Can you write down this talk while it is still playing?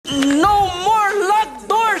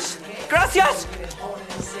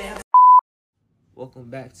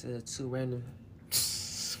back to Two Random. I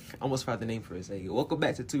almost forgot the name for a second. Welcome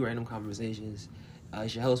back to Two Random Conversations.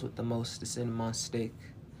 It's your host with the most, the Cinnamon Stick.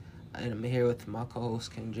 And I'm here with my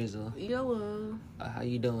co-host, Kim Drizzle. Yo. How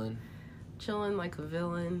you doing? Chilling like a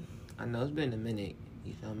villain. I know, it's been a minute.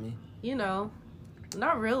 You feel me? You know,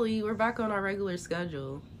 not really. We're back on our regular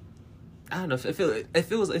schedule. I don't know. It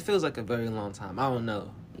feels like a very long time. I don't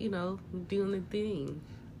know. You know, doing the thing.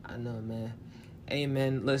 I know, man. Hey,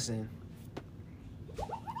 man, listen.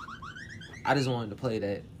 I just wanted to play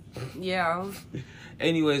that. Yeah.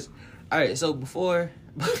 Anyways, all right. So before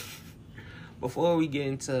we get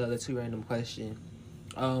into the two random question,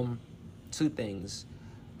 two things.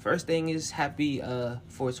 First thing is happy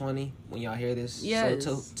 420 when y'all hear this. Yes.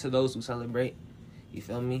 So to those who celebrate, you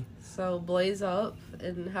feel me? So blaze up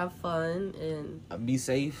and have fun and Be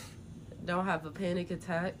safe. don't have a panic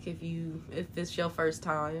attack if it's your first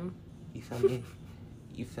time. You feel me?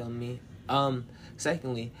 You feel me?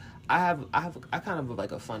 Secondly, I kind of have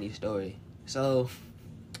like a funny story. So,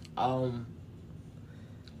 I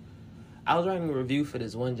was writing a review for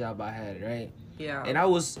this one job I had, right? Yeah. And I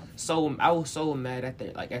was so mad at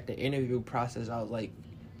the interview process. I was like,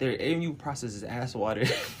 their interview process is ass water.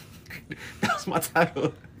 That was my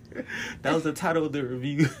title. That was the title of the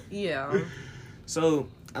review. Yeah. So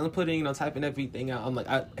I'm putting, typing everything out. I'm like,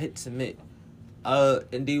 I hit submit.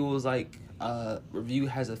 And D was like, review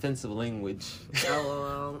has offensive language.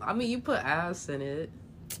 LOL. I mean, you put ass in it.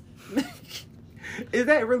 Is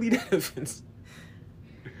that really that offensive?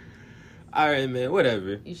 Alright, man,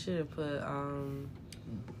 whatever. You should have put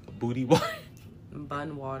Booty water.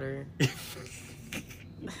 bun water.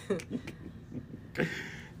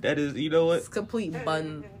 That is, you know what? It's complete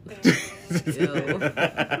bun. Ew.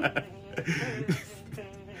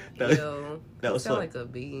 That was sound fun. like a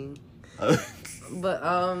bean. But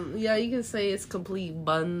yeah, you can say it's complete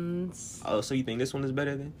buns. Oh, so you think this one is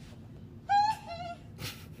better then?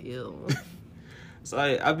 Ew. So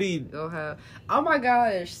I be. Go have. Oh my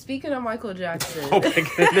gosh! Speaking of Michael Jackson, Oh my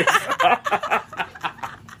goodness.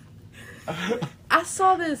 I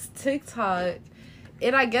saw this TikTok,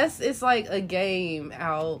 and I guess it's like a game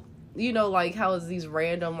out. You know, like how it's these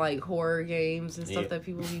random like horror games and stuff that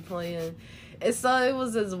people be playing. And so it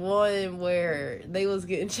was this one where they was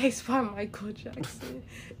getting chased by Michael Jackson,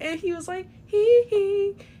 and he was like,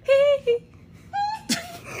 hee.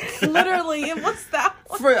 Literally, it was that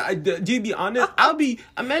one. Do you be honest?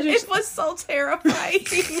 Imagine. It was so terrifying.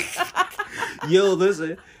 Yo,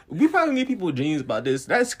 listen. We probably need people dreams about this.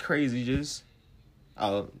 That's crazy. Just.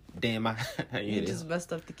 Oh, damn. You just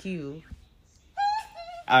messed up the cue.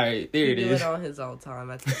 Alright, there it is. He do it on his own time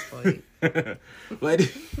at this point. But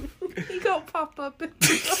He gonna pop up in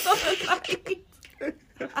the night.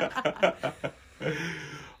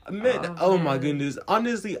 man, oh my goodness.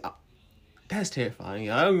 Honestly, that's terrifying.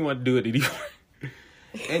 I don't even want to do it anymore.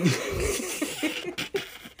 And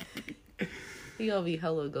He gonna be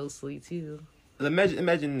hella ghostly too.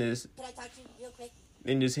 imagine this. Can I talk to you real quick?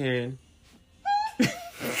 Then just hearing.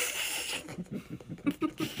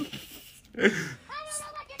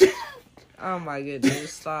 Oh my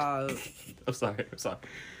goodness, stop. I'm sorry.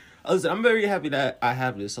 Listen, I'm very happy that I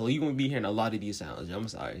have this, so you're gonna be hearing a lot of these sounds. I'm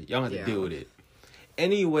sorry. Y'all have to deal with it.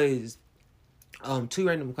 Anyways, two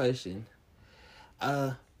random questions.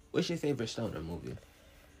 What's your favorite stoner movie?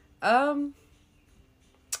 I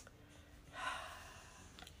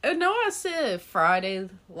know I said Friday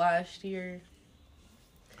last year,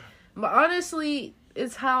 but honestly,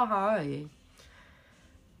 it's How High.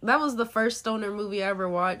 That was the first stoner movie I ever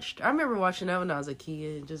watched. I remember watching that when I was a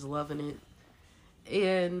kid, just loving it.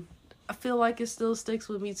 And I feel like it still sticks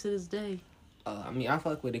with me to this day. I mean, I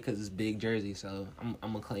fuck with it because it's Big Jersey, so I'm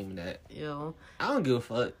gonna claim that. Yo. I don't give a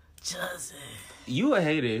fuck. Just You a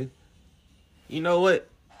hater. You know what?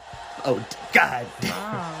 Oh, God.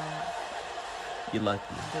 wow. You're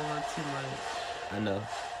lucky. Doing too much. I know.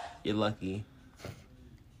 You're lucky.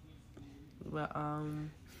 But,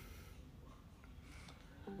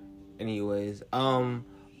 Anyways,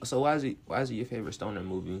 so why is it your favorite stoner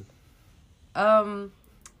movie?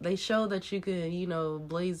 they show that you can,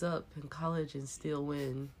 blaze up in college and still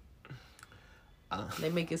win. They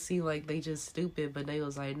make it seem like they just stupid, but they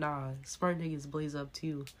was like, nah, smart niggas blaze up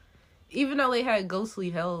too. Even though they had ghostly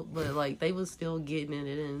help, but like they was still getting it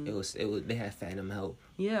in. It was they had phantom help.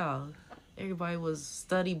 Yeah. Everybody was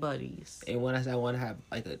study buddies. And when I said I want to have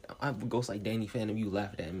I have a ghost like Danny Phantom, you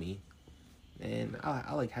laughed at me. And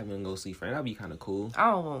I like having a ghostly friend. That'd be kind of cool.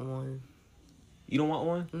 I don't want one. You don't want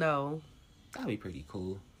one? No. That'd be pretty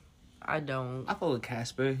cool. I don't. I feel with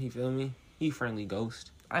Casper, you feel me? He a friendly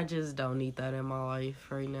ghost. I just don't need that in my life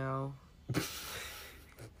right now.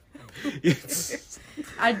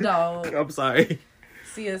 I don't. I'm sorry.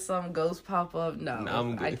 Seeing some ghost pop up, no,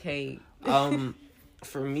 I'm good. I can't.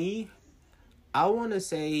 For me, I want to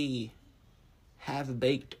say Half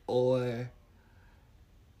Baked, or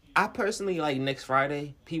I personally like Next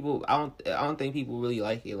Friday. People, I don't think people really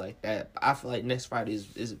like it like that. I feel like Next Friday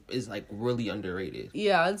is like really underrated.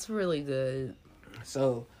 Yeah, it's really good.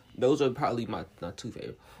 So those are probably my two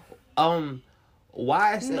favorite.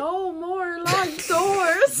 Why I said no more locked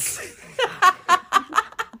doors.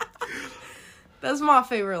 That's my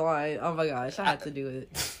favorite line. Oh my gosh, I had to do it.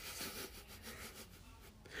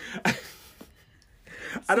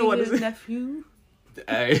 I don't want to say nephew.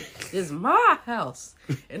 Hey. This is my house,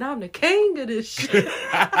 and I'm the king of this shit.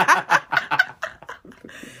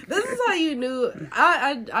 This is how you knew.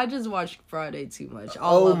 I just watched Friday too much.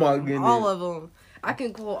 All of them. I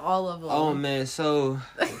can quote all of them. Oh man, so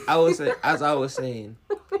I was saying,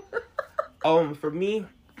 for me,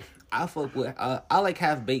 I fuck with I like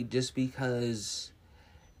Half Baked just because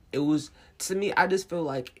it was, to me, I just feel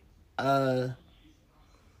like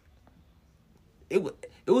it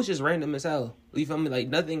was just random as hell. You feel me? Like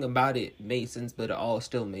nothing about it made sense, but it all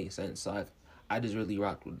still made sense. So I just really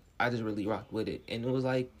rocked with it, and it was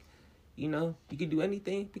like, you could do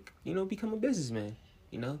anything. Become a businessman.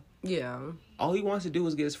 Yeah. All he wants to do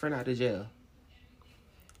is get his friend out of jail.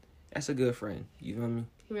 That's a good friend. You feel me?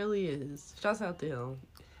 He really is. Shouts out to him.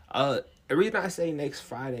 The reason I say Next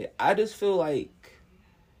Friday, I just feel like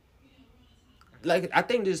I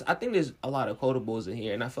think there's a lot of quotables in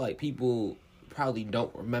here, and I feel like people probably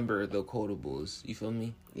don't remember the quotables. You feel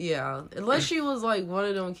me? Yeah, unless she was like one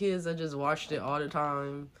of them kids that just watched it all the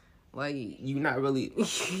time. Like you're not really.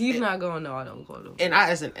 You're not going to all them quotables. And I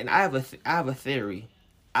have a theory.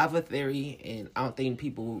 I have a theory, and I don't think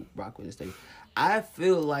people rock with this theory. I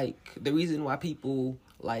feel like the reason why people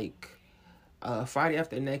like Friday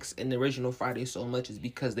After Next and the original Friday so much is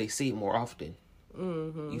because they see it more often.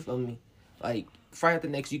 Mm-hmm. You feel me? Like Friday After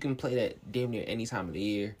Next, you can play that damn near any time of the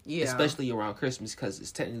year. Yeah. Especially around Christmas, because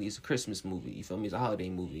it's a Christmas movie. You feel me? It's a holiday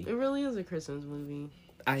movie. It really is a Christmas movie.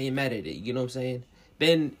 I ain't mad at it. You know what I'm saying?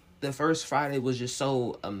 Then the first Friday was just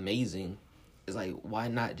so amazing. It's like, why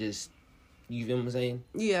not just... You feel what I'm saying?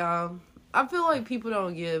 Yeah. I feel like people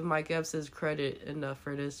don't give Mike Epps his credit enough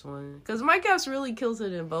for this one. Because Mike Epps really kills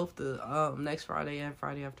it in both the Next Friday and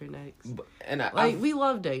Friday After Next. And we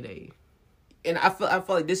love Day Day. And I feel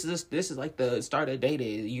like this is like the start of Day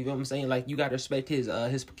Day. You know what I'm saying? Like, you gotta respect his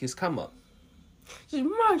come up. It's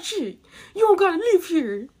my shit. You don't gotta live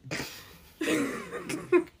here.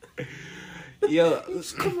 Yo,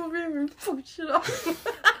 just come over here and fuck shit up.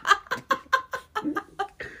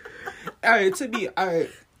 Alright, to be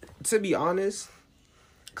honest,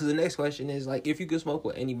 because the next question is, like, if you could smoke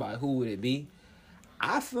with anybody, who would it be?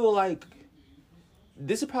 I feel like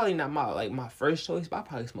this is probably not my first choice, but I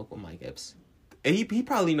probably smoke with Mike Epps. And he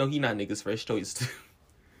probably know he not niggas' first choice too.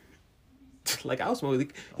 Like, I was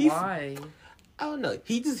smoking. Why? I don't know.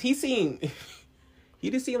 He just seemed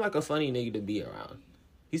like a funny nigga to be around.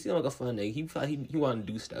 He seemed like a fun nigga. He felt he wanted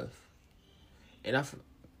to do stuff. And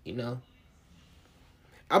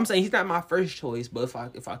I'm saying he's not my first choice, but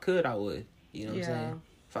if I could, I would. You know what I'm saying?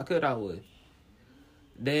 If I could, I would.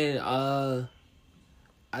 Then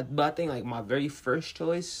but I think like my very first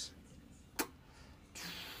choice,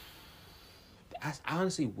 I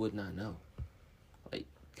honestly would not know. Like,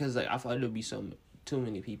 cause like I feel like there'd be too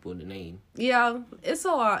many people in the name. Yeah, it's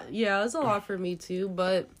a lot. Yeah, it's a lot for me too.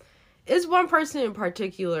 But it's one person in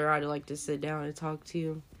particular I'd like to sit down and talk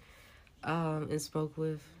to, and smoke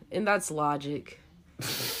with, and that's Logic.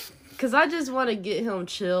 Cause I just want to get him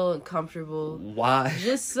chill and comfortable. Why?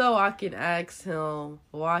 Just so I can ask him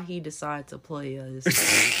why he decided to play us.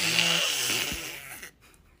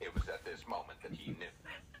 It was at this moment that he knew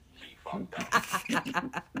he fucked up.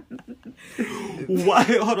 Why?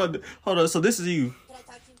 Hold on. So this is you. Can I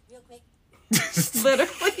talk to you real quick?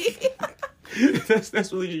 Literally.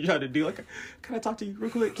 That's what you try to do. Like, can I talk to you real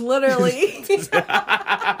quick? Literally.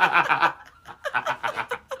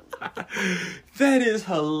 That is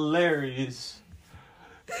hilarious.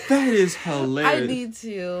 I need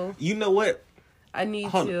to. You know what? I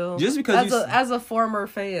need to. Just because as a former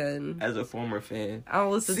fan. I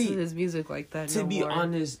don't listen to his music like that. To be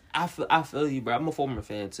honest, I feel you, bro. I'm a former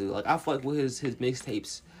fan too. Like, I fuck with his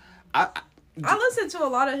mixtapes. I listen to a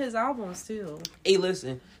lot of his albums too. Hey,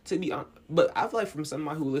 listen. To be honest, but I feel like from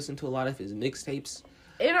somebody who listened to a lot of his mixtapes.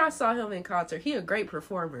 And I saw him in concert. He a great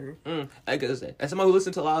performer. Like I said, as somebody who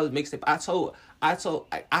listened to a lot of his mixtape,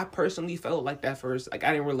 I personally felt like that first. Like,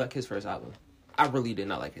 I didn't really like his first album. I really did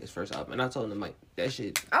not like his first album, and I told him like that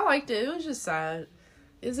shit. I liked it. It was just sad.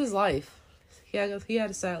 It's his life. He had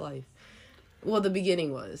a sad life. Well, the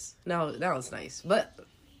beginning was. Now it's nice, but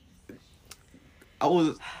I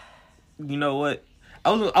was, you know what?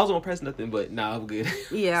 I was gonna press nothing, but nah, I'm good.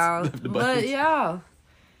 yeah, but yeah,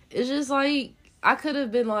 it's just like I could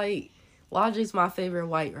have been like, Logic's my favorite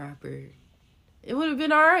white rapper. It would have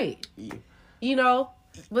been all right, Yeah. you know.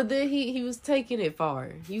 But then he was taking it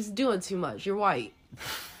far. He was doing too much. You're white.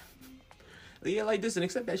 Yeah, like listen,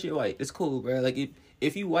 accept that shit white. It's cool, bro. Like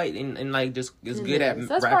if you white and like just is good at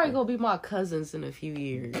That's rapping. probably gonna be my cousins in a few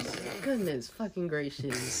years. Goodness fucking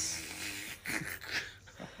gracious.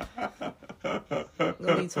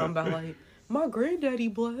 Gonna be talking about like my granddaddy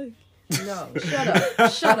black. No, shut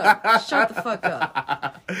up, shut the fuck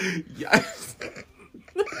up. Yes.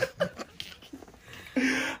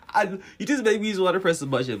 You just made me just want to press a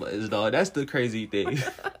bunch of buttons, dog. That's the crazy thing.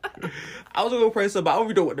 I was gonna press some, but I don't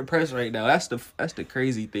even know what to press right now. That's the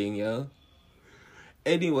crazy thing, yo.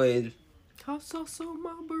 Anyways, Hot sauce on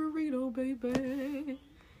my burrito, baby.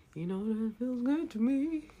 You know that feels good to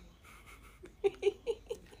me.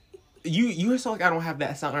 you so like I don't have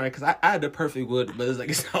that sound right because I had the perfect wood, but it's like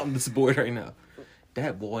it's not on this board right now.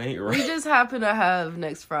 That boy ain't right. We just happen to have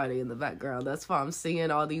Next Friday in the background. That's why I'm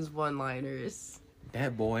singing all these one-liners.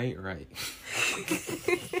 That boy ain't right.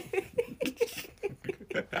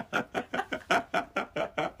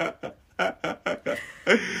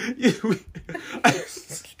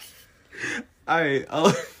 Alright,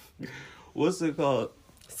 what's it called?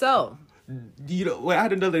 So, You know, wait, I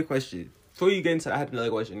had another question. Before you get into that, I had another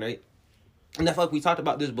question, right? And I feel like we talked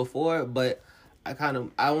about this before, but I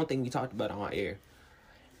don't think we talked about it on air.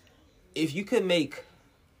 If you could make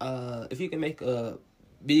a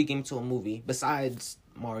video game to a movie besides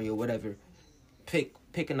Mario, whatever, pick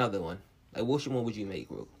another one. Like, which one would you make,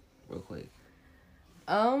 real quick?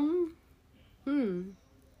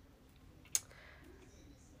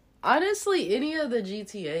 Honestly, any of the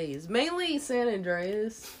GTAs, mainly San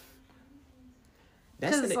Andreas.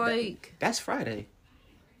 That's Friday.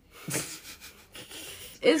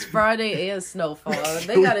 It's Friday and Snowfall.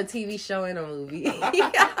 They got a TV show and a movie.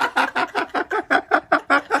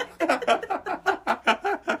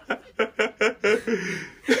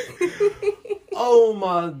 Oh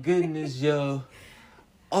my goodness, yo.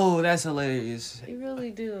 Oh, that's hilarious. You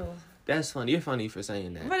really do. That's funny. You're funny for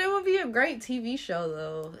saying that. But it would be a great TV show,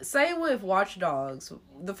 though. Same with Watch Dogs,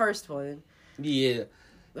 the first one. Yeah.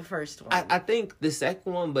 The first one. I think the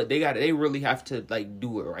second one, but they really have to like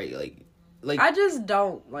do it right. Like I just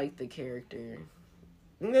don't like the character.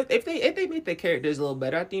 if they make the characters a little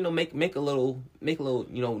better, I think make a little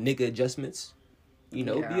nigga adjustments.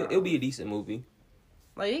 Yeah. It'll be a decent movie.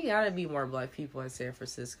 Like, you gotta be more black people in San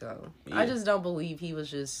Francisco. Yeah. I just don't believe he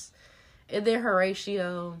was just... And then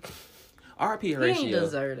Horatio... R.P. Horatio. He didn't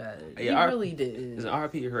deserve that. Yeah, he really didn't. It's an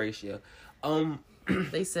R.P. Horatio.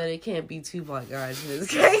 They said it can't be two black guys in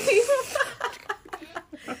this game.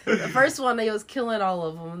 The first one, they was killing all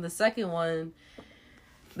of them. The second one,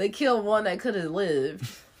 they killed one that could have lived.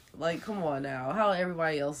 Like, come on now. How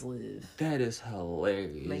everybody else lived? That is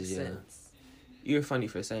hilarious. Makes sense. You're funny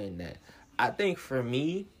for saying that. I think for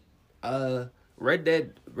me, Red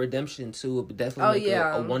Dead Redemption 2 would definitely make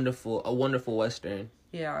a wonderful Western.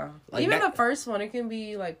 Yeah. Like even that, the first one, it can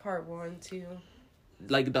be like part 1, 2.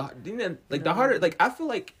 The harder, like, I feel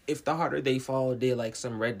like if The Harder They Fall did like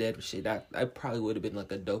some Red Dead shit, that probably would have been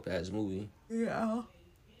like a dope ass movie. Yeah.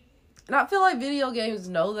 And I feel like video games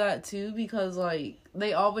know that too, because like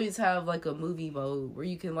they always have like a movie mode where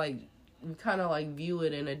you can like kind of like view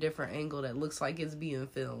it in a different angle that looks like it's being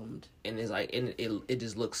filmed. And it's like, and it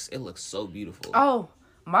just looks so beautiful. Oh,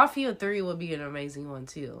 Mafia 3 would be an amazing one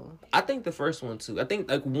too. I think the first one too. I think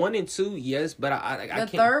like 1 and 2, yes, but I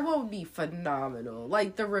can't. The third one would be phenomenal.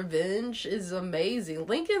 Like, the Revenge is amazing.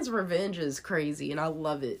 Lincoln's Revenge is crazy, and I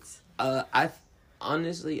love it. I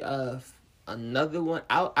honestly, another one.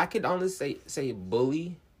 I could honestly say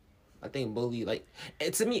Bully. I think Bully, like,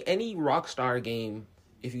 to me, any Rockstar game,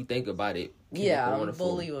 if you think about it, Yeah,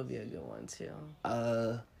 Bully would be a good one too.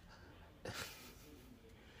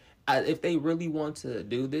 If they really want to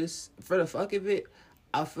do this for the fuck of it,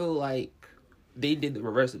 I feel like they did the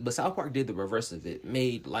reverse. But South Park did the reverse of it.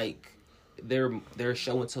 Made like their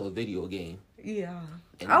show into a video game. Yeah,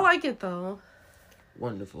 And I like it though.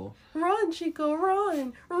 Wonderful. Run, Chico,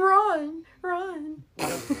 run, run, run.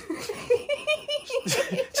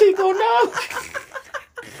 Chico, no.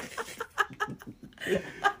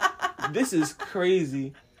 This is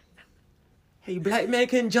crazy. Hey, black man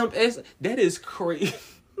can jump ass. That is crazy.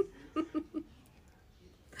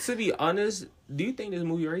 To be honest, do you think this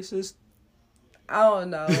movie racist? I don't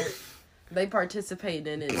know. They participate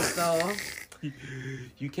in it, so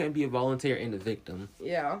You can't be a volunteer and a victim.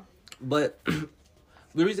 Yeah. But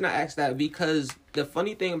the reason I asked that, because the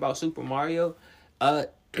funny thing about Super Mario,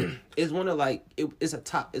 is one of like it's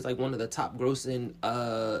like one of the top grossing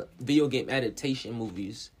video game adaptation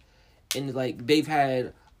movies, and like they've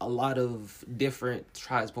had a lot of different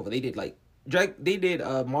tries before. They did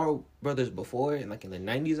Mario Brothers before, and like in the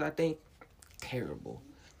 90s, I think. Terrible.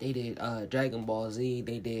 They did Dragon Ball Z.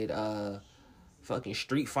 They did fucking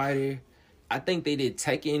Street Fighter. I think they did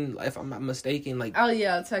Tekken, if I'm not mistaken. Like, oh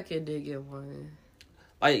yeah, Tekken did get one.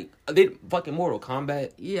 Like, they did fucking Mortal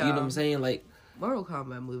Kombat. Yeah. You know what I'm saying? Like, Mortal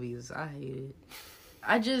Kombat movies, I hate it.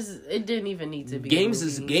 It didn't even need to be. Games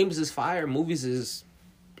is fire. Movies is,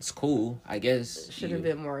 it's cool, I guess. Should have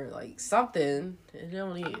been more like something. It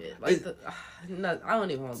don't need it. Like, I don't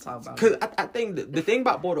even want to talk about it. Because I think the thing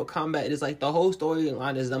about Mortal Kombat is like the whole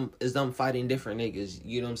storyline is them fighting different niggas.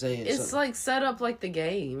 You know what I'm saying? It's like set up like the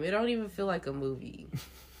game. It don't even feel like a movie.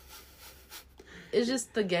 It's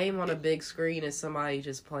just the game on a big screen and somebody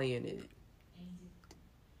just playing it.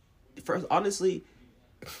 First, honestly,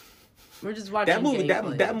 we're just watching that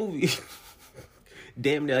movie.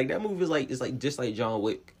 Damn, like that movie is like just like John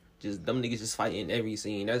Wick. Just them niggas just fighting every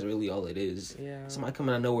scene. That's really all it is. Yeah. Somebody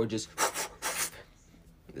coming out of nowhere just.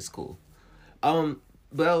 It's cool.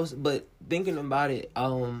 But thinking about it,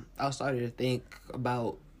 I started to think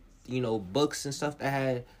about, books and stuff that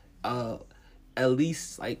had at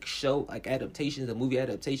least like show like adaptations, the movie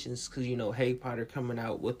adaptations, because Harry Potter coming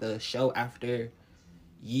out with a show after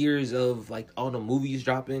years of like all the movies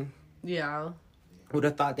dropping. Yeah. Would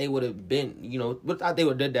have thought they would have been, would have thought they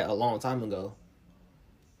would have did that a long time ago.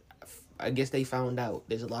 I guess they found out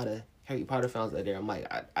there's a lot of Harry Potter fans out there. I'm like,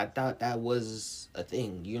 I thought that was a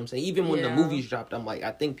thing. You know what I'm saying? Even when the movies dropped, I'm like,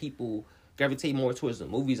 I think people gravitate more towards the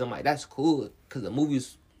movies. I'm like, that's cool because the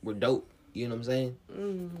movies were dope. You know what I'm saying?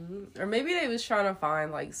 Mm-hmm. Or maybe they was trying to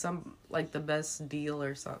find like the best deal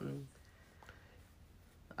or something.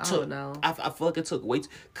 I don't know. I feel like it took way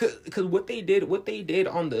because what they did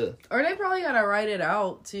on the, or they probably gotta write it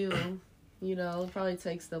out too. It probably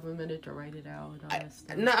takes them a minute to write it out. And all that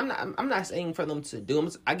stuff. No, I'm not saying for them to do them.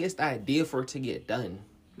 I guess the idea for it to get done.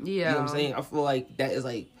 Yeah. You know what I'm saying? I feel like that is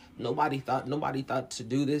like nobody thought to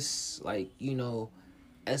do this like,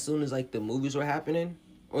 as soon as like the movies were happening,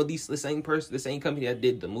 or at least the same company that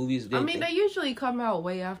did the movies. I mean, they usually come out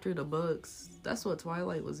way after the books. That's what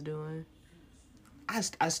Twilight was doing.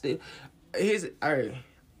 I still all right.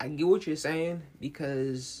 I get what you're saying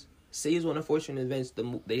because say it's one unfortunate events.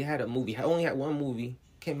 They had a movie. I only had one movie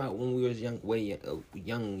came out when we was young, way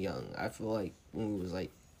young. I feel like when we was like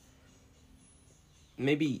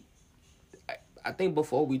maybe I think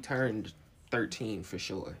before we turned 13 for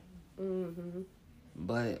sure. Mm-hmm.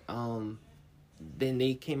 But then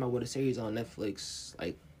they came out with a series on Netflix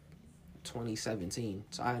like 2017.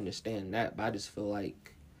 So I understand that, but I just feel like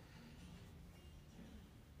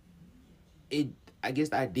I guess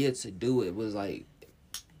the idea to do it was like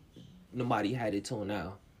nobody had it till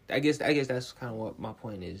now. I guess that's kind of what my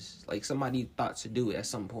point is. Like somebody thought to do it at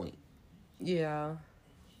some point. Yeah.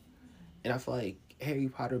 And I feel like Harry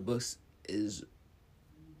Potter books is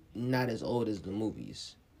not as old as the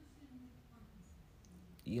movies.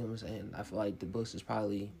 You know what I'm saying? I feel like the books is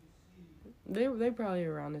probably they probably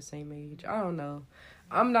around the same age. I don't know.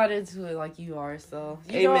 I'm not into it like you are, so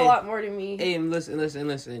you hey, know man, a lot more than me. Hey, listen.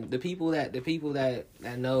 The people that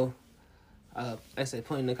know, I say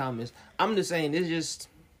put in the comments. I'm just saying it's just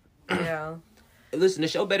yeah. Listen, the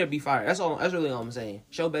show better be fire. That's really all I'm saying.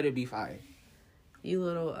 Show better be fire. You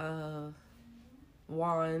little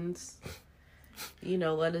wands.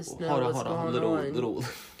 Let us know what's going on. Little.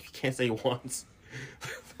 You can't say wands.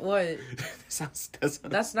 What?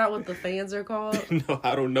 That's not what the fans are called. No,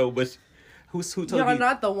 I don't know, but who told you? Y'all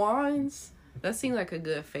not the wands? That seems like a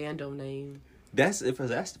good fandom name. That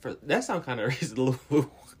sound kind of racist. The little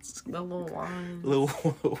wands. The little wands.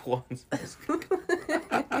 Little wands.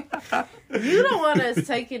 You the one that's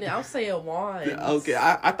taking it. I'm saying wands. Okay,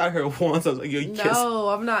 I thought I heard wands. I was like, yo, you no,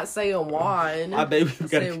 I'm not saying wand. My baby I'm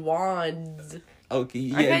saying wands. Okay,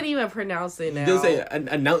 yeah. I can't even pronounce it now. Just say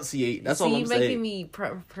enunciate. That's all I'm saying. You're making me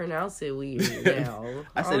pronounce it weird now.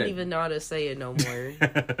 I don't even know how to say it no more.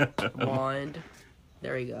 Wand.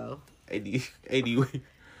 There we go. Anyway,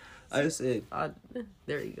 I said.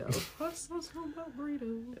 There you go. I saw something about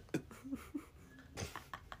burrito.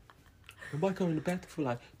 Nobody come in the bathroom for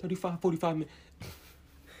like 35, 45 minutes.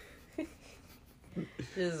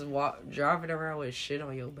 Just driving around with shit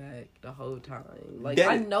on your back the whole time. Like,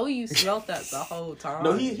 I know you smelt that the whole time.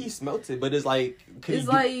 No, he smelt it, but it's like... It's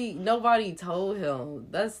like nobody told him.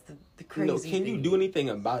 That's the crazy thing. Can you do anything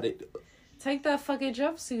about it? Take that fucking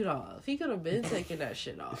jumpsuit off. He could have been taking that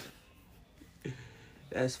shit off.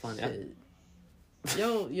 That's funny.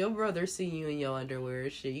 Shit. Your brother see you in your underwear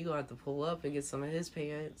and shit. You gonna have to pull up and get some of his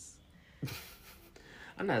pants.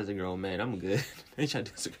 I'm not as a grown man. I'm good. I ain't trying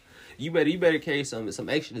to do. You better carry some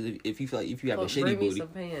extras if you feel like if you have a shitty bring me booty. some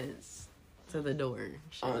pants to the door.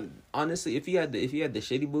 Honestly, if you had the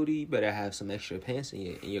shitty booty, you better have some extra pants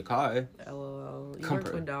in your car. LOL. You Comfort.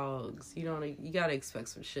 work with dogs. You gotta expect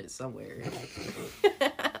some shit somewhere.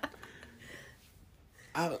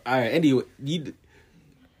 All right. Anyway,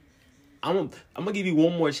 I'm gonna give you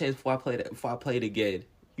one more chance before I play it again.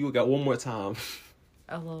 You got one more time.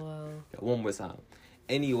 LOL. Got one more time.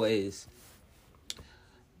 Anyways,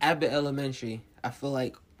 Abbott Elementary. I feel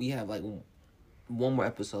like we have like one more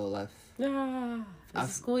episode left. Nah. Is the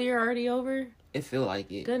school year already over? It feel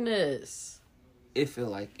like it. Goodness. It feel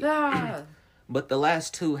like it. Ah. But the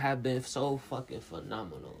last two have been so fucking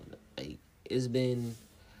phenomenal. Like it's been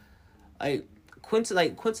like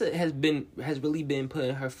Quinta has really been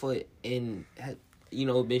putting her foot in,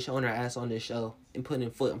 been showing her ass on this show and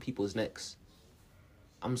putting foot on people's necks.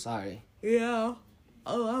 I'm sorry. Yeah.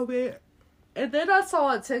 Oh, I mean. And then I saw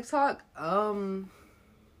on TikTok,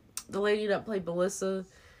 the lady that played Melissa,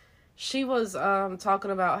 she was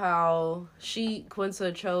talking about how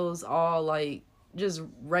Quinta chose all like just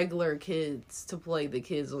regular kids to play the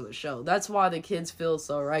kids on the show. That's why the kids feel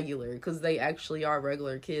so regular, because they actually are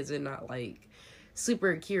regular kids and not like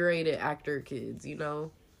super curated actor kids, you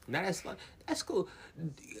know? That's cool.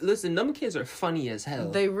 Listen, them kids are funny as hell.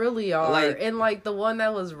 They really are. Like, and like the one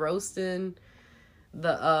that was roasting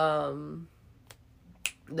the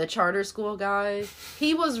charter school guy,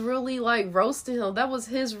 he was really like roasting him. That was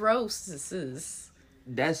his roasts.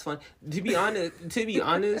 That's fun. To be honest, do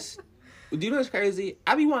you know what's crazy?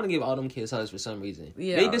 I be wanting to give all them kids hugs for some reason.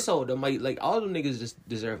 Yeah. They just so them like all them niggas just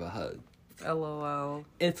deserve a hug. LOL.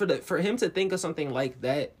 And for him to think of something like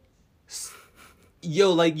that,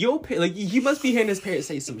 yo, like you must be hearing his parents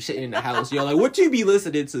say some shit in the house. Yo, like what you be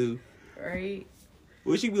listening to? Right.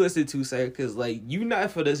 What you be listening to, sir? Because like you not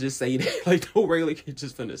for to just say that. Like no regular kid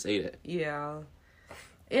just finna say that. Yeah.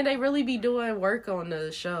 And they really be doing work on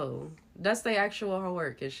the show. That's their actual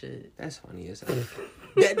homework and shit. That's funny as hell.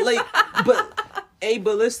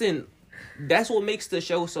 But listen, that's what makes the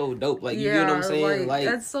show so dope. Like, you know what I'm saying? Like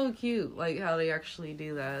that's so cute. Like how they actually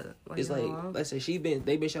do that. Like, it's like, let's say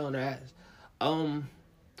they've been showing her ass.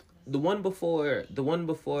 The one before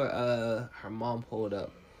her mom pulled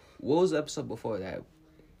up. What was the episode before that?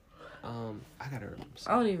 I gotta remember.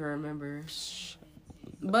 I don't even remember.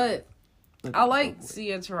 But I like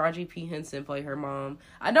seeing Taraji P. Henson play her mom.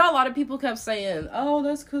 I know a lot of people kept saying, "Oh,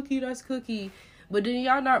 that's Cookie." But did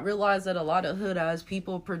y'all not realize that a lot of hood-ass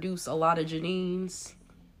people produce a lot of Janines?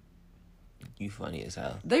 You funny as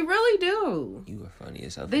hell. They really do. You are funny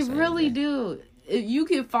as hell. They really do. If you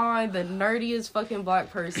can find the nerdiest fucking black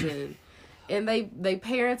person, and they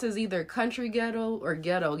parents is either country ghetto or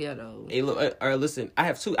ghetto. Hey, look, listen. I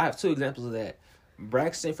have two examples of that.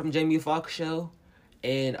 Braxton from Jamie Foxx show,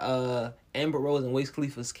 and Amber Rose and Wiz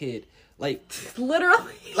Khalifa's kid. Like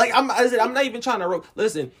literally. Like I'm not even trying to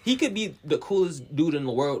listen. He could be the coolest dude in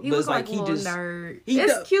the world, but it's like he just nerd.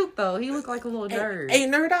 It's cute though. He looked like a little nerd. Hey,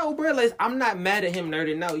 nerd out, bro. Like, I'm not mad at him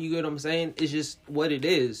nerding out. You get what I'm saying? It's just what it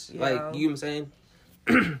is. Yeah. Like, you know what I'm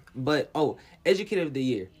saying? But Educator of the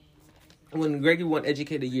Year. When Gregory won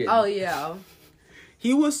Educator of the Year. Oh yeah.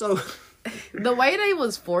 He was so. The way they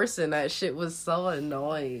was forcing that shit was so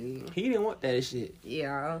annoying. He didn't want that shit.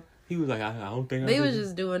 Yeah. He was like, I don't think they was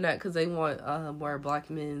just doing that because they want more black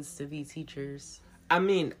men to be teachers. I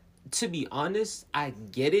mean, to be honest, I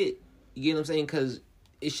get it. You get what I'm saying? Because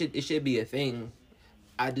it should be a thing.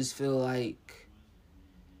 I just feel like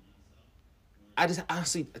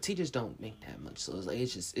honestly, teachers don't make that much. So it's like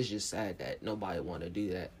it's just sad that nobody want to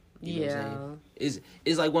do that. You know what I'm saying?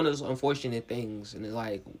 It's like one of those unfortunate things, and it's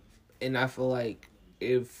like, and I feel like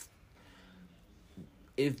if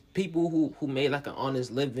people who made like an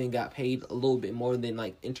honest living got paid a little bit more than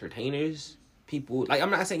like entertainers, people like,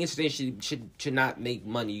 I'm not saying entertainers should not make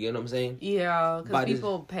money. You know what I'm saying? Yeah, because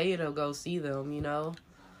people pay to go see them. You know.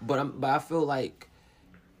 But I feel like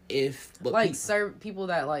people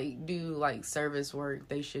that like do like service work,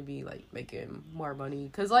 they should be like making more money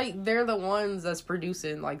because like they're the ones that's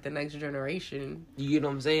producing like the next generation. You know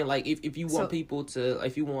what I'm saying? Like if you want people to,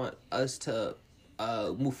 if you want us to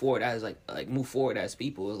move forward as move forward as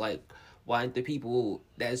people, it's like, why aren't the people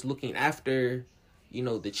that's looking after,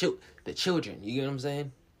 the children? You know what I'm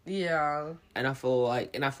saying? Yeah. And I feel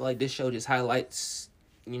like this show just highlights,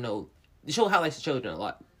 the show highlights the children a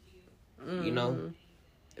lot. Mm-hmm. You know,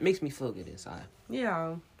 it makes me feel good inside.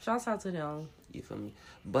 Yeah, shouts out to them. You feel me?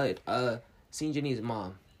 But seen Jenny's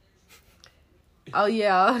mom. Oh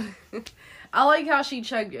yeah, I like how she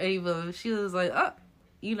checked Ava. She was like,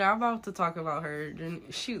 I'm about to talk about her. And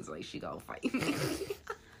she was like, she gonna fight me.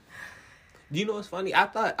 You know what's funny? I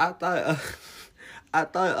thought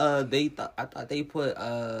they put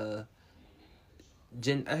her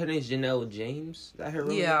name's Janelle James. Is that her real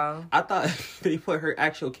name? Yeah. I thought they put her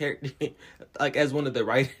actual character like as one of the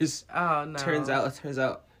writers. Oh no. Turns out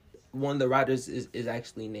one of the writers is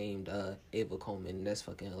actually named Ava Coleman. That's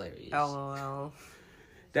fucking hilarious. LOL.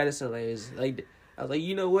 That is hilarious. Like I was like,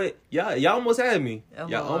 you know what? Y'all almost had me. LOL.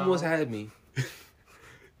 Y'all almost had me.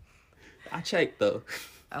 I checked though.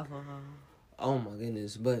 LOL. Oh my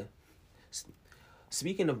goodness! But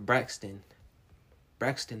speaking of Braxton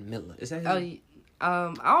Miller, is that his name?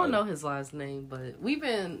 I don't know his last name, but we've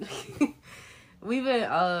been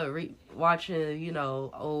watching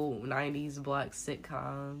old 90s black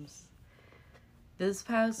sitcoms. This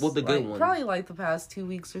past the good ones. Probably like the past 2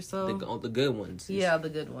 weeks or so. The good ones. Yeah, the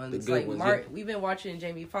good ones. The good ones. We've been watching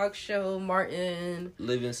Jamie Foxx show, Martin,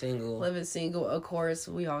 Living Single. Of course,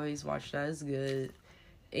 we always watch that. It's good.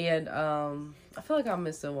 And I feel like I'm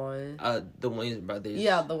missing one. The Wayans Brothers.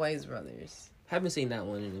 Yeah, the Wayans Brothers. Haven't seen that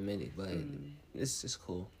one in a minute, but it's just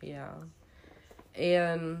cool. Yeah.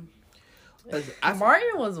 And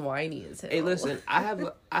Martin was whiny as hell. Hey, listen, I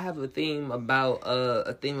have a theme about all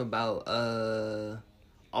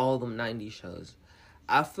them 90s shows.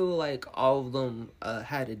 I feel like all of them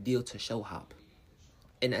had a deal to show hop.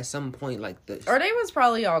 And at some point, like this, or they was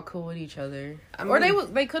probably all cool with each other, or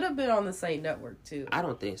they could have been on the same network too. I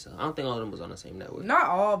don't think so. I don't think all of them was on the same network. Not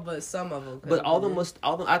all, but some of them. But all of them was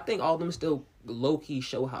all them. I think all of them still low key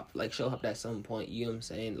show hop at some point. You know what I'm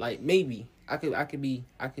saying? Like maybe I could be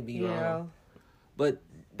wrong. But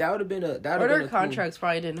that would have been their contracts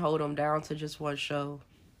probably didn't hold them down to just one show,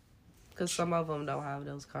 because some of them don't have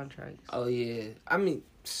those contracts. Oh yeah, I mean,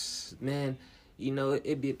 man.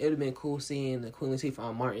 It'd have been cool seeing the Queen Latifah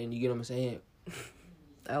on Martin. You get what I'm saying?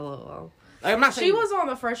 LOL. Like, I'm not saying she was on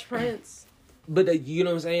the Fresh Prince. But you know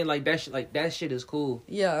what I'm saying? Like that shit is cool.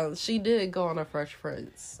 Yeah, she did go on the Fresh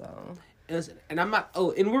Prince. So. And I'm not. Oh,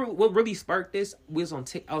 and what really sparked this was I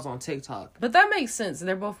was on TikTok. But that makes sense.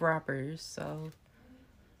 They're both rappers, so.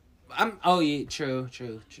 Oh yeah, true.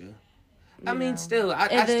 Yeah. I mean, still,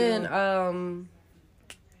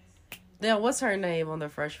 Then what's her name on the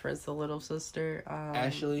Fresh Prince? The little sister,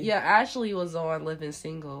 Ashley. Yeah, Ashley was on Living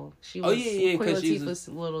Single. She was Queen Latifah's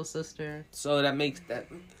little sister. So that makes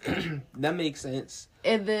that makes sense.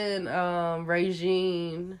 And then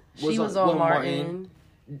Regine, she was on Martin.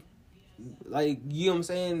 Like, you know what I'm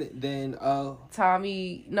saying? Then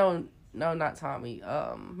Tommy, no, not Tommy.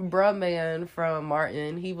 Bruh Man from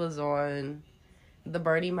Martin, he was on the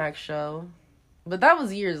Bernie Mac show. But that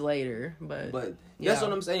was years later. But that's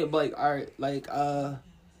what I'm saying. But like, all right, like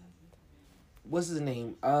what's his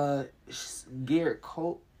name? Garrett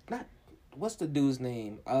Cole. Not what's the dude's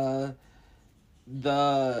name?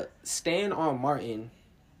 The Stan on Martin.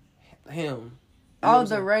 Him. Oh,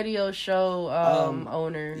 the radio show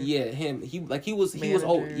owner. Yeah, him. He was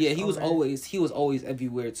always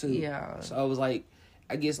everywhere too. Yeah. So I was like,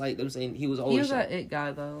 I guess like I'm saying he was always an it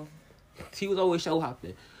guy though. He was always show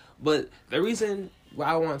hopping. But the reason why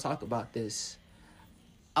I want to talk about this,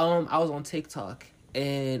 I was on TikTok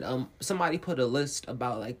and somebody put a list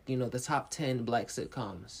about the top 10 black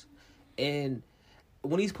sitcoms, and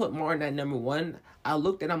when he's put Martin at number 1, I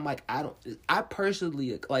looked and I'm like, I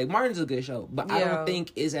personally like Martin's a good show, but I don't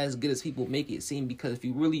think it's as good as people make it seem, because if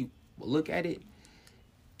you really look at it,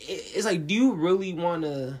 it's like, do you really want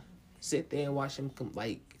to sit there and watch him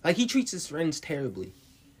like he treats his friends terribly?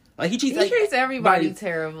 Like he treats everybody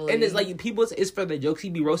terribly, and it's like it's for the jokes.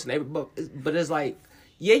 He be roasting everybody, but it's like,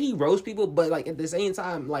 yeah, he roasts people, but like at the same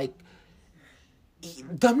time, like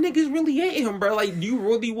dumb niggas really hate him, bro. Like, do you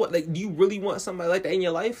really want somebody like that in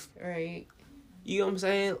your life? Right. You know what I'm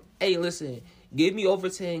saying? Hey, listen, give me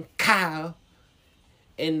Overton, Kyle,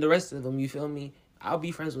 and the rest of them. You feel me? I'll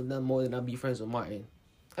be friends with them more than I'll be friends with Martin.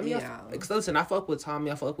 I mean, listen, I fuck with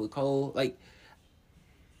Tommy, I fuck with Cole, like.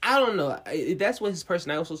 I don't know. If that's what his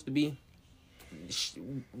personality was supposed to be,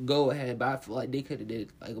 go ahead. But I feel like they could have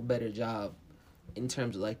did like a better job in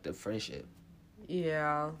terms of like the friendship.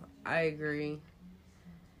 Yeah, I agree.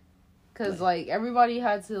 Cause like everybody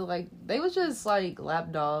had to they was just like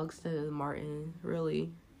lapdogs to Martin,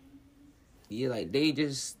 really. Yeah, like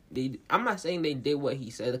I'm not saying they did what he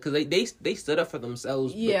said because they stood up for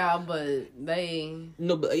themselves. Yeah, but they.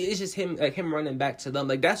 No, but it's just him running back to them.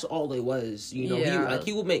 Like that's all it was. You know, Yeah.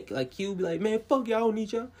 he would be like, man, fuck y'all, I don't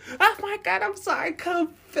need y'all. Oh my god, I'm sorry,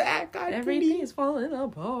 come back. Everything's falling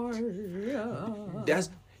apart.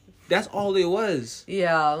 That's all it was.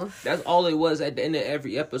 Yeah. That's all it was at the end of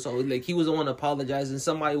every episode. Like he was the one apologizing.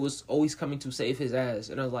 Somebody was always coming to save his ass,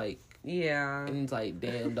 and I was like. Yeah. And it's like,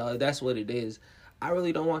 damn, dog, that's what it is. I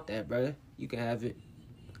really don't want that, bro. You can have it.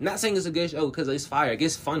 Not saying it's a good show because it's fire.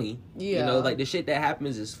 It's funny. Yeah. You know, like the shit that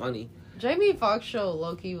happens is funny. Jamie Foxx show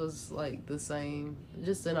low-key was like the same,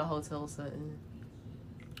 just in a hotel setting.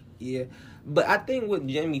 Yeah, but I think with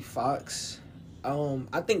Jamie Foxx,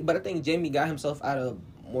 I think Jamie got himself out of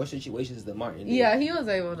more situations than Martin did. Yeah, he was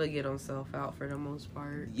able to get himself out for the most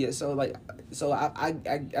part. Yeah, so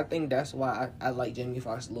I think that's why I like Jamie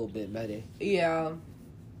Foxx a little bit better. Yeah.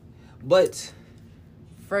 But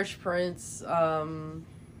Fresh Prince,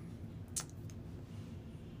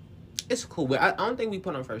 it's cool. But I don't think we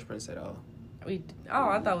put on Fresh Prince at all.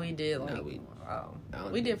 I thought we did like No,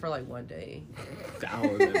 we did for like one day. I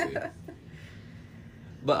don't remember.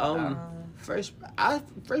 But Fresh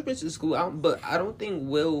Prince is cool. But I don't think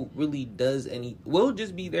Will really does any. Will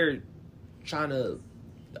just be there trying to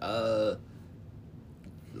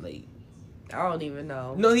like. I don't even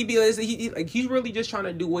know. No, he's really just trying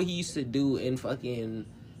to do what he used to do in fucking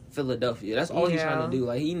Philadelphia. That's all he's trying to do.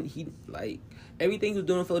 Like he like everything he's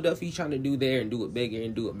doing in Philadelphia, he's trying to do there and do it bigger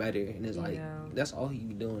and do it better. And it's like that's all he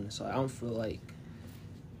be doing. So I don't feel like.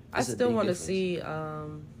 I still want to see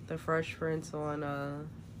the Fresh Prince on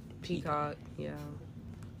Peacock. Yeah.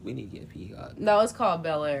 We need to get Peacock. No, it's called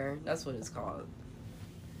Bel Air. That's what it's called.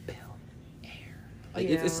 Bel Air. Like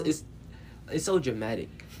it's so dramatic.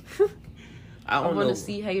 I want to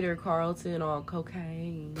see Hader Carlton on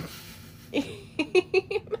cocaine.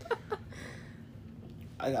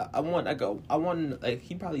 I want like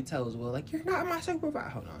he probably tells Will like you're not my supervisor.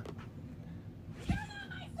 Hold on. You're not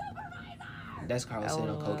my supervisor. That's Carlton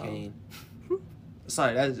on cocaine.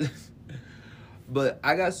 Sorry, that's. But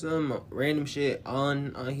I got some random shit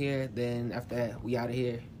on here. Then after that, we out of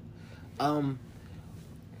here.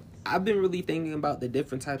 I've been really thinking about the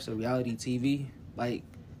different types of reality TV. Like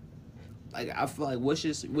I feel like what's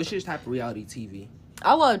your type of reality TV?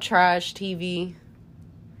 I love trash TV.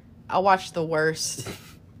 I watch the worst.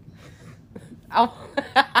 I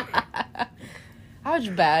watch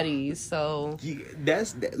baddies, so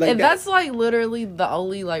that's like literally the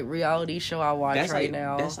only like reality show I watch right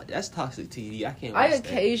now. That's toxic TV. I can't. I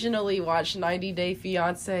occasionally watch 90 Day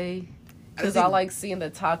Fiance because I like seeing the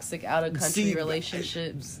toxic out of country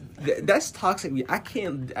relationships. That's toxic. I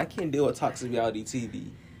can't deal with toxic reality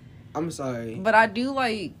TV. I'm sorry, but I do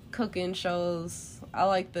like cooking shows. I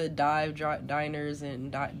like the diners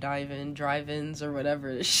and drive-ins or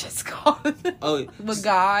whatever this shit's called. Oh, the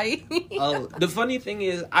guy. Oh, the funny thing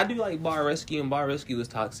is, I do like Bar Rescue, and Bar Rescue is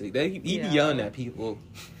toxic. He be yelling at people.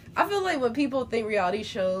 I feel like when people think reality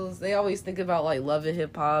shows, they always think about like Love and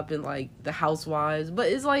Hip Hop and like the Housewives, but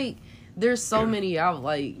it's like there's so many out,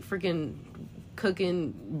 like freaking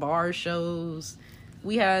cooking bar shows.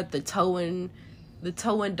 We had the Towing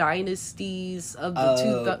dynasties of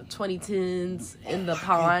the 2010s and the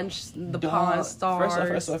Pawn Stars.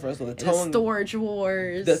 First of all, the Storage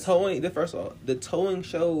Wars. The towing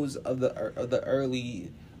shows of the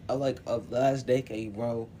early of last decade,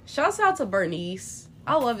 bro. Shouts out to Bernice.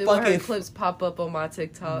 I love it when her clips pop up on my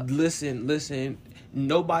TikTok. Listen.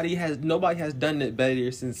 Nobody has done it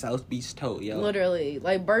better since South Beach Tow, yo. Literally,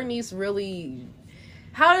 like Bernice really.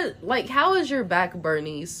 How is your back,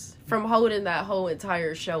 Bernice? From holding that whole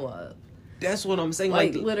entire show up. That's what I'm saying.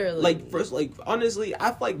 Like literally. Like first, like honestly,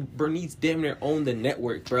 I feel like Bernice damn near owned the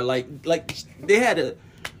network, bro. Like they had a.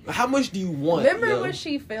 How much do you want? Remember when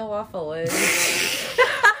she fell off a ledge?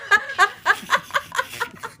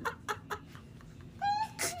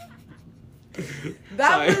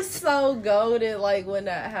 That was so goated. Like when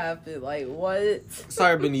that happened, like what?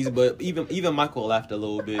 Sorry, Bernice, but even Michael laughed a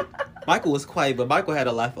little bit. Michael was quiet, but Michael had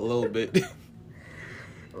to laugh a little bit.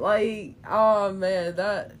 Like, oh man,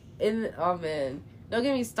 don't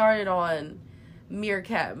get me started on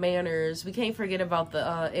Meerkat Manners. We can't forget about the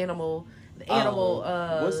animal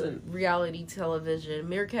reality television.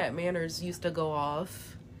 Meerkat Manners used to go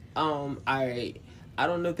off. I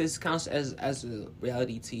don't know if this counts as a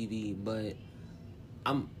reality TV, but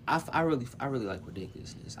I really like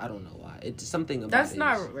Ridiculousness. I don't know why. It's something about that's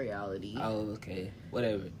not reality. Oh, okay,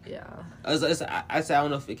 whatever. Yeah. I don't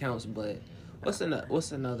know if it counts, but. What's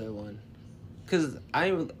another one? Cause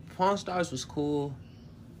Pawn Stars was cool.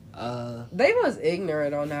 They was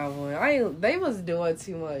ignorant on that one. They was doing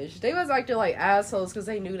too much. They was acting like assholes because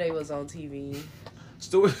they knew they was on TV.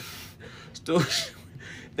 Storage,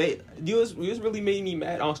 you was really made me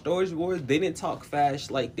mad on Storage Wars. They didn't talk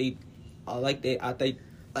fast like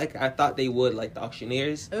I thought they would, like the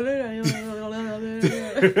auctioneers.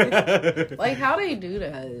 Like, how they do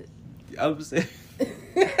that? I'm saying,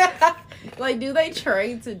 like, do they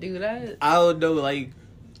train to do that? I don't know, like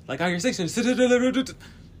on your section.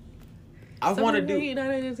 I want to do.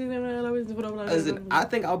 Listen, I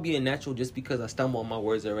think I'll be a natural just because I stumble on my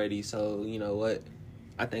words already. So you know what?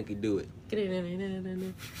 I think I could do it.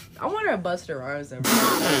 I wonder if Busta Rhymes ever.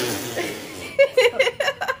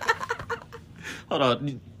 Hold on.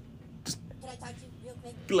 Can I talk to you real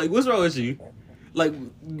quick? Like, what's wrong with you? Like,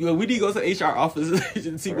 we need to go to the HR office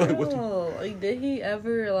and see what. Like, did he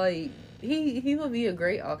ever like? He would be a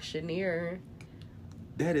great auctioneer.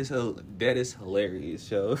 That is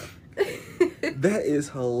hilarious, yo. That is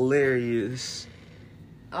hilarious.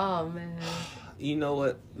 Oh man. You know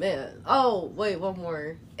what? Man. Oh wait, one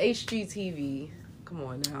more. HGTV. Come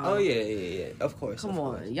on now. Oh yeah. Of course. Come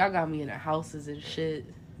on, y'all got me in their houses and shit.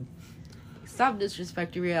 Stop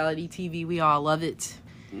disrespecting reality TV. We all love it.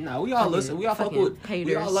 No, we all listen. We all fuck with. Haters.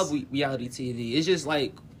 We all love reality TV. It's just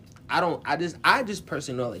like I just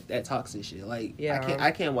personally know like that toxic shit. Like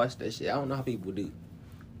I can't watch that shit. I don't know how people do.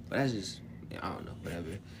 But that's just I don't know.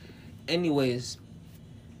 Whatever. Anyways,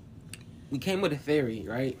 we came with a theory,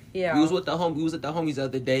 right? Yeah. We was at the homies the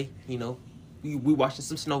other day. You know, we watching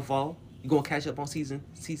some Snowfall. You gonna catch up on season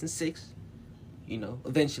 6. You know,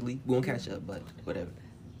 eventually we gonna catch up, but whatever.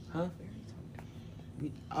 Huh?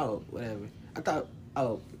 Whatever. I thought.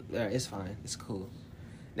 Yeah, it's fine. It's cool.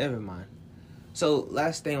 Never mind. So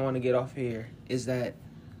last thing I want to get off here is that,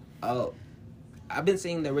 I've been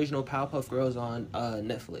seeing the original Powerpuff Girls on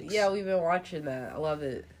Netflix. Yeah, we've been watching that. I love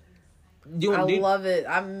it. I love it.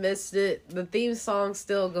 I missed it. The theme song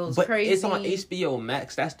still goes but crazy. It's on HBO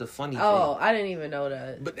Max. That's the funny thing. Oh, I didn't even know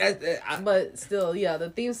that. But but still, yeah,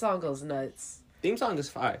 the theme song goes nuts. Theme song is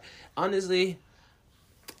fire. Honestly,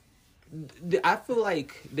 I feel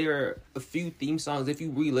like there are a few theme songs, if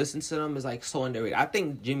you re-listen to them, is like so underrated. I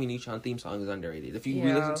think Jimmy Neutron theme song is underrated. If you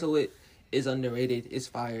re-listen to it, it's underrated. It's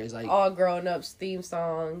fire. It's like All Grown Up's theme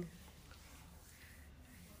song.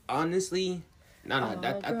 Honestly, I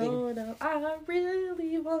think I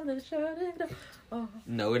really wanna shut it up. Oh.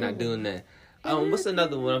 No, we're not doing that. What's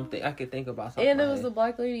another one I could think about? And it was the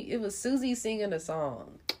black lady. It was Susie singing a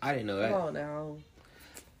song. I didn't know that. Come on now.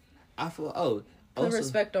 I feel Put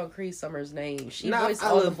respect on Cree Summers' name. She voiced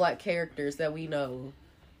all the black characters that we know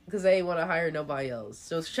because they ain't want to hire nobody else.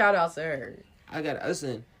 So shout out to her. I gotta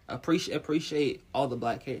listen. Appreciate all the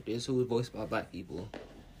black characters who were voiced by black people.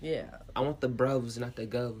 Yeah. I want the bruvs, not the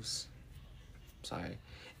govs. Sorry.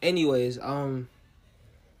 Anyways,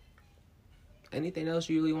 anything else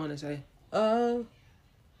you really want to say?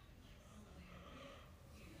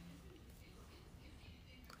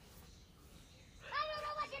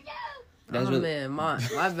 Man, my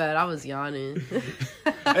bad. I was yawning.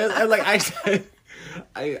 I'm like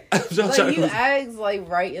you asked like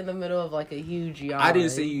right in the middle of like a huge yawn. I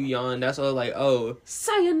didn't say you yawn. That's all. Like,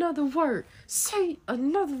 say another word. Say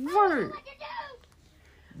another word.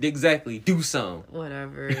 Exactly. Do some.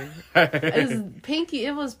 Whatever. It's Pinky.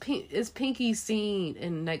 It's Pinky's scene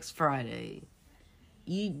in next Friday.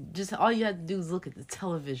 All you have to do is look at the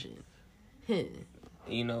television.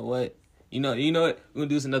 You know what? You know what? We're gonna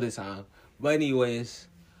do this another time. But anyways,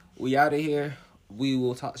 we out of here. We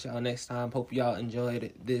will talk to y'all next time. Hope y'all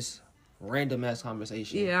enjoyed this random ass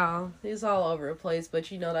conversation. Yeah, it's all over the place, but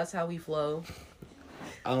that's how we flow.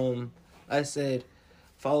 Like I said,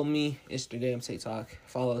 follow me, Instagram, TikTok.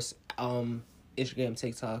 Follow us, Instagram,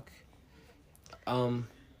 TikTok.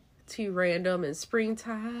 Too Random and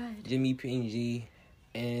Springtide. Jimmy PNG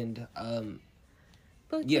and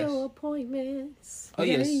Book your appointments. Oh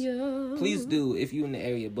yes, please do. If you in the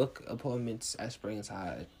area, book appointments at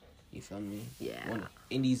Springtide. You feel me? Yeah.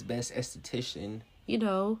 Indies best esthetician.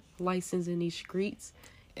 Licensed in these streets.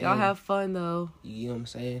 Y'all have fun though. You know what I'm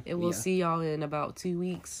saying? And we'll see y'all in about 2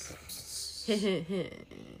 weeks.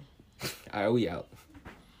 Alright, we out.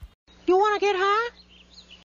 You wanna get high?